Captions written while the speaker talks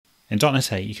In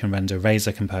 .NET 8 you can render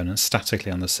Razor components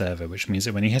statically on the server, which means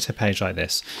that when you hit a page like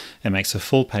this, it makes a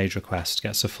full page request,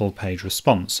 gets a full page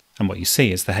response, and what you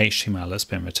see is the HTML that's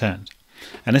been returned.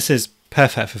 And this is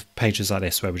perfect for pages like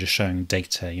this where we're just showing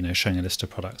data, showing a list of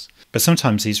products. But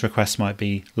sometimes these requests might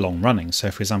be long running. So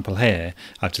for example here,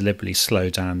 I've deliberately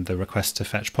slowed down the request to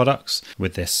fetch products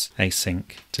with this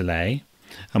async delay.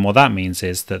 And what that means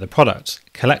is that the product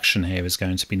collection here is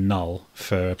going to be null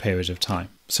for a period of time.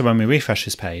 So when we refresh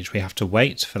this page, we have to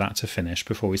wait for that to finish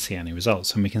before we see any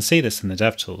results. And we can see this in the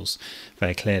DevTools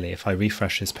very clearly. If I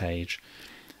refresh this page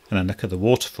and then look at the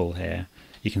waterfall here,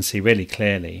 you can see really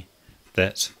clearly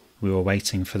that we were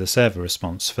waiting for the server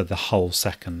response for the whole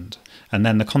second. And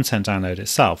then the content download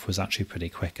itself was actually pretty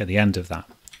quick at the end of that.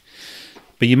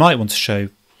 But you might want to show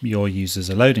your users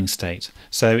a loading state.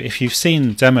 So if you've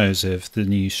seen demos of the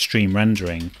new stream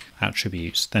rendering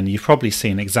attributes, then you've probably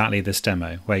seen exactly this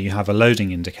demo where you have a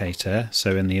loading indicator.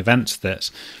 So in the event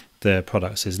that the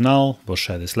products is null, we'll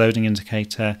show this loading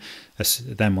indicator.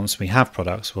 Then once we have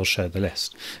products, we'll show the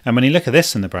list. And when you look at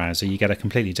this in the browser, you get a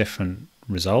completely different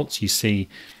result. You see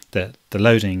that the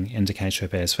loading indicator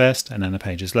appears first and then the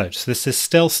page is loaded. So this is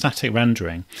still static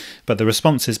rendering, but the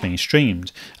response is being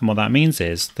streamed. And what that means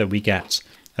is that we get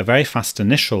a very fast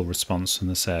initial response from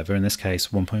the server, in this case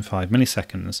 1.5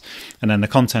 milliseconds, and then the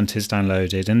content is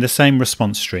downloaded in the same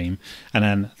response stream, and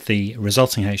then the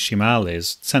resulting HTML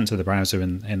is sent to the browser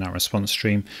in that response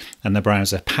stream, and the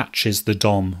browser patches the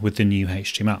DOM with the new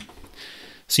HTML.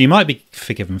 So you might be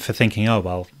forgiven for thinking, oh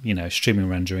well, streaming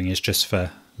rendering is just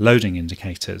for loading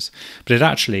indicators, but it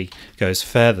actually goes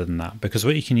further than that, because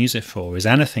what you can use it for is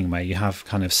anything where you have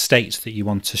kind of state that you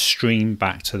want to stream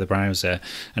back to the browser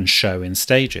and show in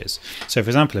stages. So for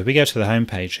example, if we go to the home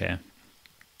page here,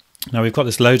 now we've got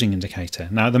this loading indicator.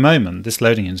 Now at the moment, this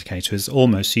loading indicator is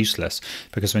almost useless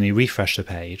because when you refresh the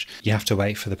page, you have to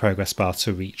wait for the progress bar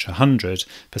to reach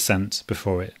 100%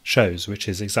 before it shows, which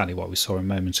is exactly what we saw a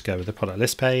moment ago with the product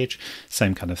list page.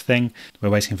 Same kind of thing. We're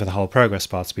waiting for the whole progress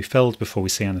bar to be filled before we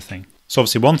see anything. So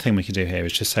obviously one thing we could do here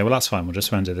is just say, well, that's fine, we'll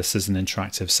just render this as an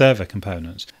interactive server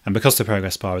component. And because the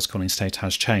progress bar is calling state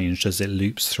has changed as it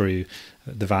loops through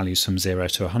the values from 0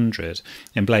 to 100,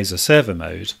 in Blazor server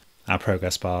mode, our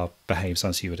progress bar behaves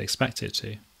as you would expect it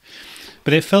to.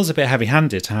 But it feels a bit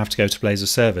heavy-handed to have to go to Blazor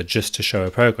server just to show a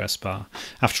progress bar.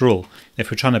 After all, if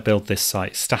we're trying to build this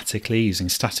site statically using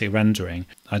static rendering,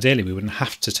 ideally we wouldn't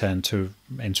have to turn to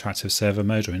interactive server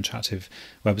mode or interactive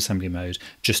WebAssembly mode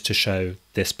just to show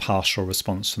this partial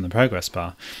response from the progress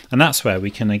bar. And that's where we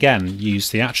can again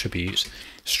use the attribute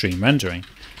stream rendering.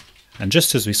 And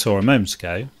just as we saw a moment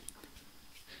ago,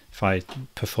 if I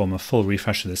perform a full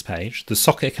refresh of this page, the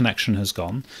socket connection has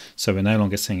gone, so we're no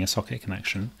longer seeing a socket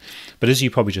connection. But as you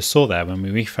probably just saw there, when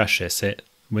we refresh this,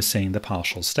 we're seeing the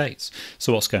partial states.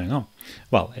 So what's going on?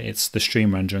 Well, it's the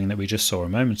stream rendering that we just saw a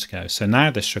moment ago. So now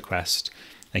this request,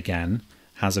 again,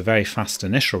 has a very fast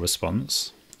initial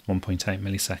response, 1.8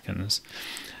 milliseconds,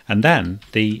 and then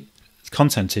the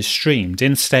content is streamed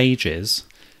in stages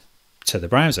to the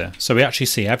browser. So we actually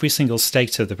see every single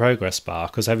state of the progress bar,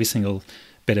 because every single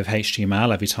bit of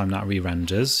HTML, every time that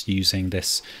re-renders using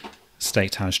this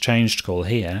state has changed call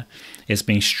here, is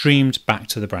being streamed back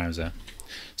to the browser.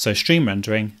 So stream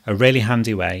rendering, a really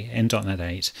handy way in .NET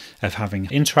 8 of having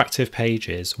interactive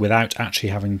pages without actually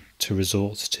having to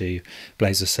resort to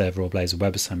Blazor server or Blazor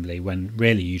WebAssembly when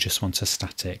really you just want a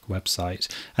static website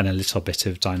and a little bit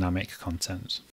of dynamic content.